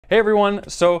Hey everyone,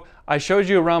 so I showed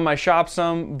you around my shop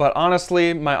some, but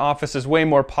honestly my office is way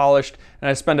more polished and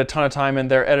I spend a ton of time in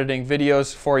there editing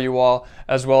videos for you all,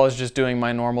 as well as just doing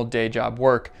my normal day job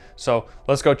work. So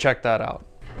let's go check that out.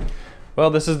 Well,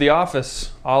 this is the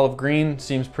office. Olive green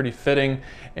seems pretty fitting,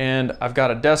 and I've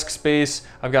got a desk space,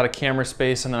 I've got a camera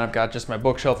space, and then I've got just my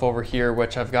bookshelf over here,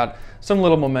 which I've got some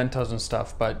little mementos and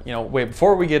stuff. But you know, wait,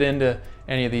 before we get into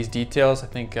any of these details, I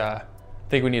think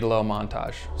we need a little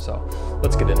montage. So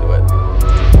let's get into it.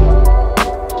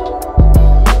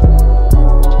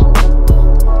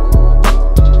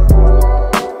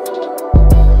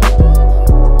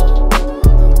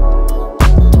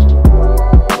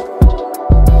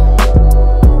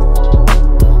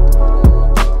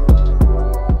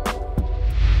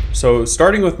 So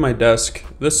starting with my desk,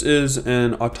 this is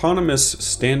an autonomous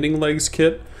standing legs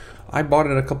kit. I bought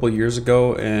it a couple years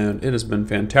ago and it has been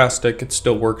fantastic. It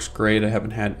still works great. I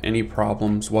haven't had any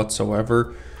problems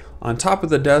whatsoever. On top of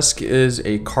the desk is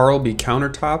a Carlby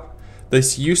countertop.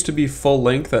 This used to be full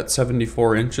length at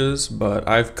 74 inches, but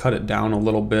I've cut it down a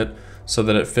little bit so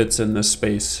that it fits in this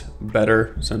space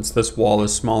better, since this wall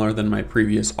is smaller than my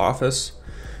previous office.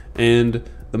 And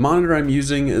the monitor I'm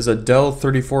using is a Dell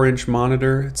 34-inch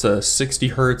monitor. It's a 60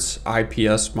 Hertz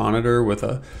IPS monitor with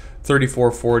a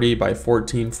 3440 by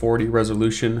 1440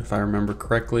 resolution, if I remember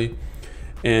correctly.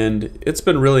 And it's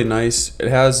been really nice. It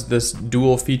has this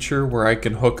dual feature where I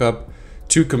can hook up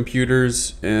two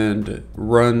computers and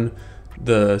run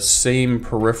the same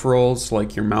peripherals,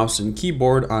 like your mouse and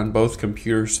keyboard, on both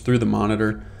computers through the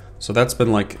monitor. So that's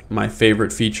been like my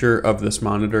favorite feature of this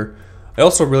monitor. I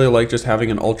also really like just having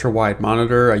an ultra wide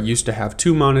monitor. I used to have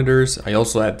two monitors. I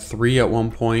also had three at one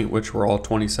point, which were all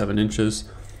 27 inches.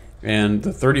 And the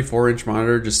 34-inch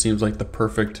monitor just seems like the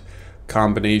perfect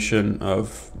combination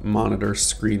of monitor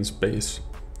screen space.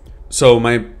 So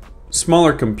my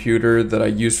smaller computer that I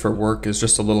use for work is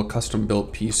just a little custom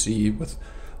built PC with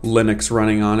Linux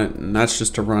running on it, and that's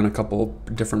just to run a couple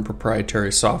different proprietary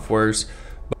softwares.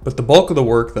 But the bulk of the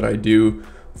work that I do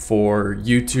for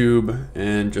YouTube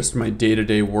and just my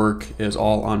day-to-day work is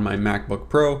all on my MacBook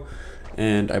Pro.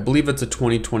 And I believe it's a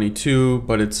 2022,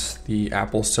 but it's the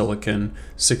Apple Silicon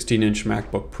 16-inch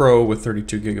MacBook Pro with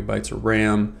 32 gigabytes of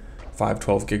RAM,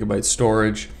 512 gigabyte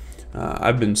storage.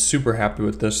 I've been super happy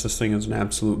with this. This thing is an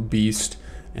absolute beast,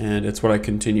 and it's what I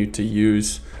continue to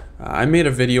use. I made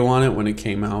a video on it when it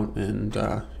came out, and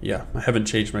yeah, I haven't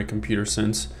changed my computer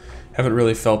since. Haven't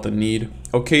really felt the need.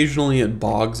 Occasionally it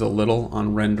bogs a little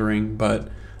on rendering, but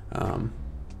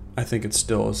I think it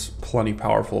still is plenty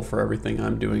powerful for everything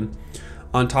I'm doing.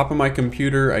 On top of my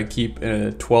computer, I keep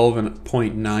a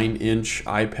 12.9 inch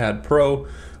iPad Pro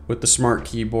with the smart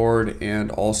keyboard and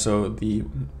also the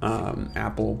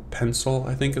Apple Pencil,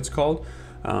 I think it's called.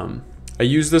 I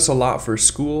use this a lot for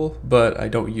school, but I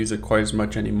don't use it quite as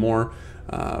much anymore.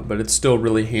 But it's still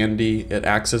really handy. It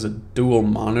acts as a dual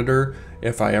monitor.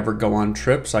 If I ever go on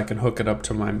trips, I can hook it up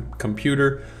to my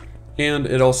computer. And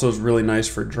it also is really nice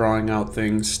for drawing out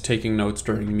things, taking notes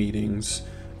during meetings,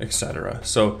 etc.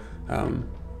 So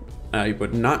I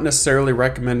would not necessarily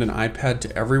recommend an iPad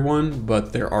to everyone,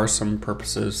 but there are some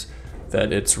purposes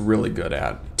that it's really good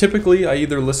at. Typically, I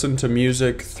either listen to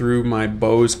music through my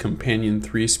Bose Companion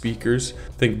 3 speakers.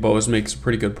 I think Bose makes a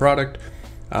pretty good product.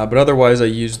 But otherwise, I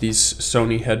use these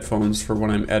Sony headphones for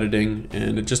when I'm editing,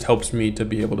 and it just helps me to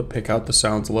be able to pick out the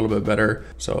sounds a little bit better.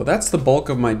 So that's the bulk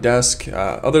of my desk.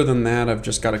 Other than that, I've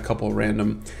just got a couple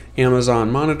random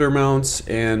Amazon monitor mounts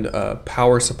and a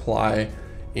power supply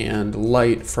and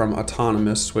light from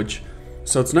Autonomous,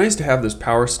 so it's nice to have this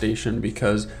power station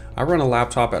because I run a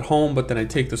laptop at home, but then I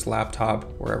take this laptop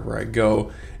wherever I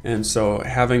go. And so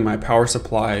having my power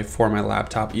supply for my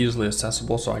laptop easily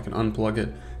accessible so I can unplug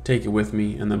it, take it with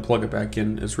me, and then plug it back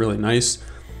in is really nice.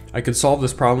 I could solve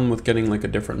this problem with getting like a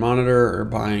different monitor or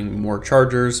buying more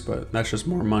chargers, but that's just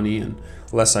more money and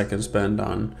less I can spend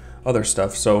on other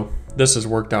stuff. So this has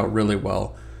worked out really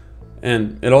well.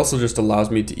 And it also just allows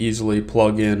me to easily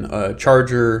plug in a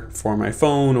charger for my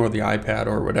phone or the iPad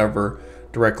or whatever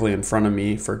directly in front of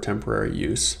me for temporary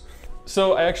use.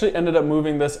 So I actually ended up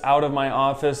moving this out of my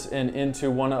office and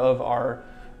into one of our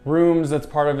rooms that's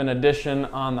part of an addition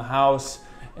on the house.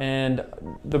 And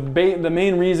the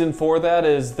main reason for that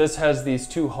is this has these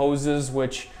two hoses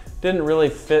which didn't really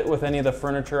fit with any of the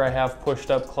furniture I have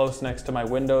pushed up close next to my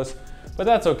windows, but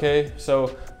that's okay.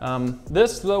 So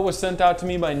this though was sent out to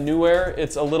me by Newair.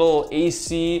 It's a little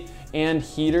AC and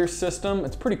heater system.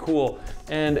 It's pretty cool,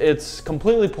 and it's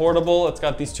completely portable. It's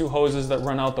got these two hoses that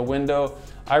run out the window.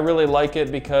 I really like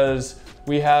it because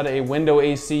We had a window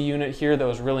AC unit here that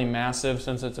was really massive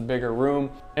since it's a bigger room,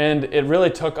 and it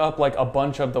really took up like a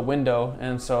bunch of the window,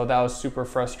 and so that was super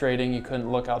frustrating. You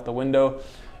couldn't look out the window.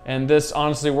 And this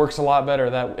honestly works a lot better.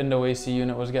 That window AC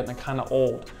unit was getting kind of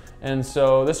old. And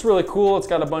so this is really cool. It's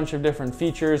got a bunch of different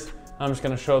features. I'm just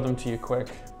gonna show them to you quick.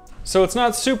 So it's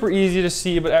not super easy to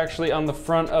see, but actually on the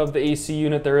front of the AC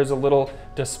unit, there is a little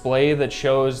display that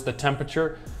shows the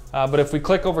temperature. But if we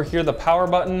click over here, the power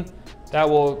button, that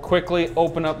will quickly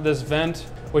open up this vent,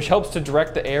 which helps to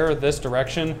direct the air this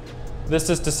direction. This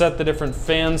is to set the different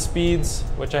fan speeds,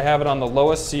 which I have it on the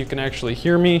lowest so you can actually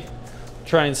hear me.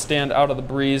 Try and stand out of the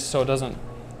breeze so it doesn't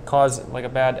cause like a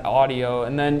bad audio.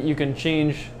 And then you can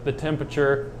change the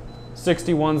temperature.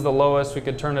 61's the lowest. We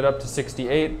could turn it up to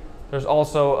 68. There's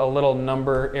also a little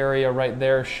number area right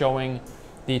there showing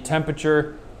the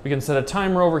temperature. We can set a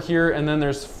timer over here, and then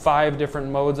there's 5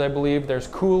 different modes, I believe. There's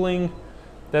cooling,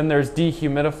 then there's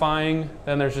dehumidifying,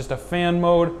 then there's just a fan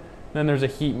mode, then there's a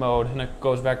heat mode, and it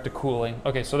goes back to cooling.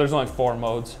 Okay, so there's only 4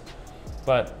 modes.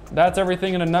 But that's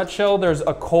everything in a nutshell. There's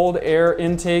a cold air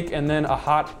intake and then a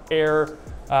hot air,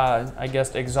 I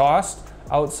guess, exhaust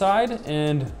outside.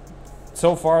 And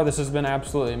so far, this has been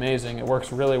absolutely amazing. It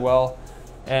works really well.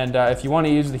 And if you want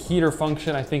to use the heater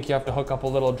function, I think you have to hook up a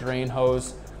little drain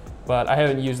hose, but I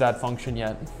haven't used that function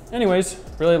yet. Anyways,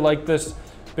 really like this.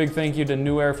 Big thank you to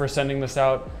Newair for sending this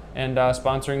out and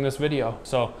sponsoring this video.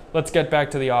 So let's get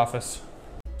back to the office.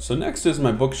 So next is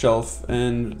my bookshelf,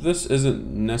 and this isn't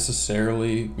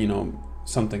necessarily,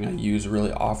 something I use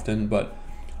really often, but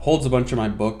holds a bunch of my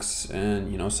books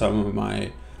and, some of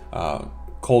my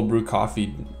cold brew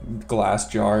coffee glass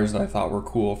jars that I thought were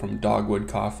cool from Dogwood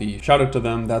Coffee. Shout out to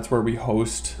them. That's where we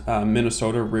host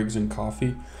Minnesota Rigs and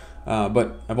Coffee.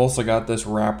 But I've also got this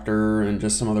raptor and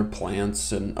just some other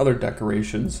plants and other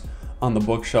decorations on the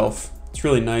bookshelf. It's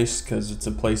really nice because it's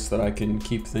a place that I can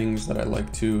keep things that I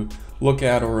like to look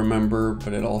at or remember,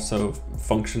 but it also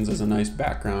functions as a nice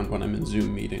background when I'm in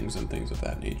Zoom meetings and things of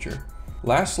that nature.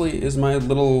 Lastly is my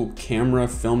little camera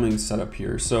filming setup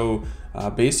here. So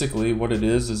basically what it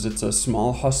is it's a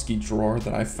small husky drawer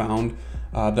that I found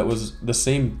that was the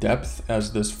same depth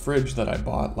as this fridge that I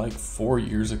bought like 4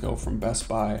 years ago from Best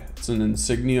Buy. It's an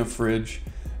Insignia fridge,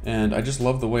 and I just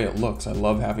love the way it looks. I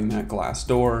love having that glass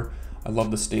door. I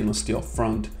love the stainless steel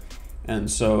front.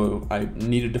 And so I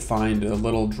needed to find a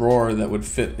little drawer that would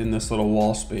fit in this little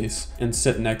wall space and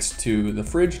sit next to the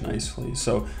fridge nicely.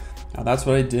 So that's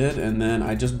what I did, and then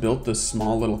I just built this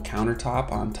small little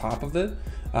countertop on top of it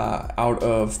out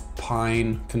of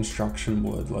pine construction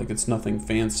wood. Like, it's nothing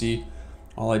fancy.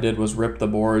 All I did was rip the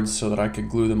boards so that I could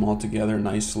glue them all together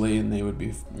nicely and they would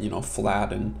be,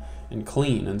 flat and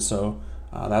clean. And so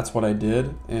that's what I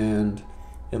did, and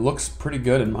it looks pretty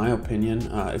good in my opinion.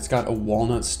 It's got a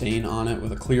walnut stain on it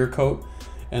with a clear coat.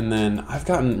 And then I've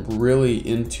gotten really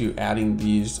into adding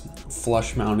these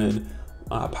flush mounted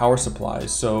power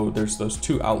supplies. So there's those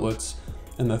 2 outlets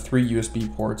and the 3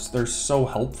 USB ports. They're so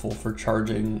helpful for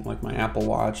charging like my Apple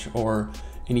Watch or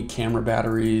any camera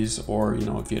batteries, or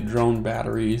if you had drone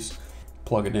batteries,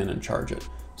 plug it in and charge it.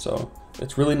 So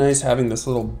it's really nice having this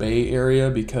little bay area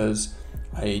because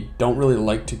I don't really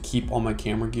like to keep all my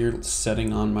camera gear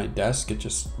sitting on my desk. It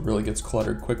just really gets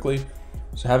cluttered quickly.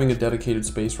 So having a dedicated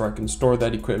space where I can store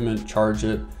that equipment, charge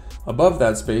it. Above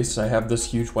that space, I have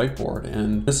this huge whiteboard,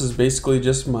 and this is basically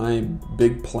just my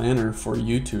big planner for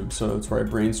YouTube. So it's where I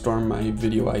brainstorm my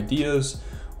video ideas,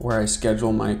 where I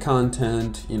schedule my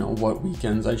content, what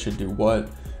weekends I should do what,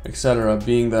 etc.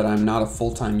 Being that I'm not a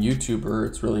full-time YouTuber,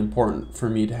 it's really important for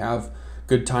me to have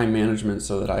good time management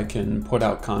so that I can put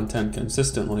out content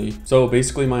consistently. So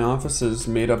basically my office is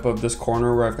made up of this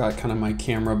corner where I've got kind of my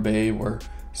camera bay where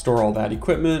I store all that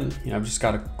equipment. I've just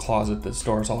got a closet that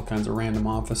stores all kinds of random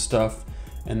office stuff.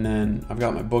 And then I've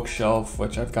got my bookshelf,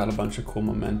 which I've got a bunch of cool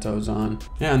mementos on.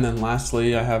 Yeah, and then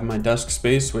lastly, I have my desk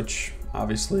space, which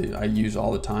obviously I use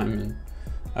all the time, and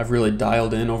I've really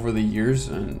dialed in over the years,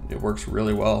 and it works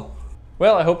really well.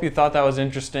 Well, I hope you thought that was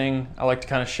interesting. I like to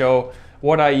kind of show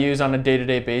what I use on a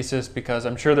day-to-day basis because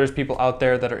I'm sure there's people out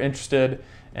there that are interested,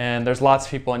 and there's lots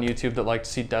of people on YouTube that like to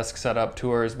see desk setup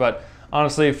tours. But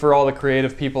honestly, for all the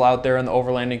creative people out there in the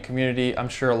overlanding community, I'm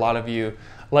sure a lot of you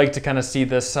like to kind of see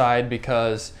this side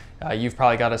because you've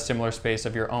probably got a similar space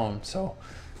of your own. So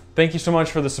thank you so much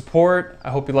for the support.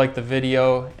 I hope you liked the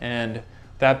video, and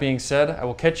that being said, I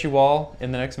will catch you all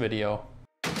in the next video.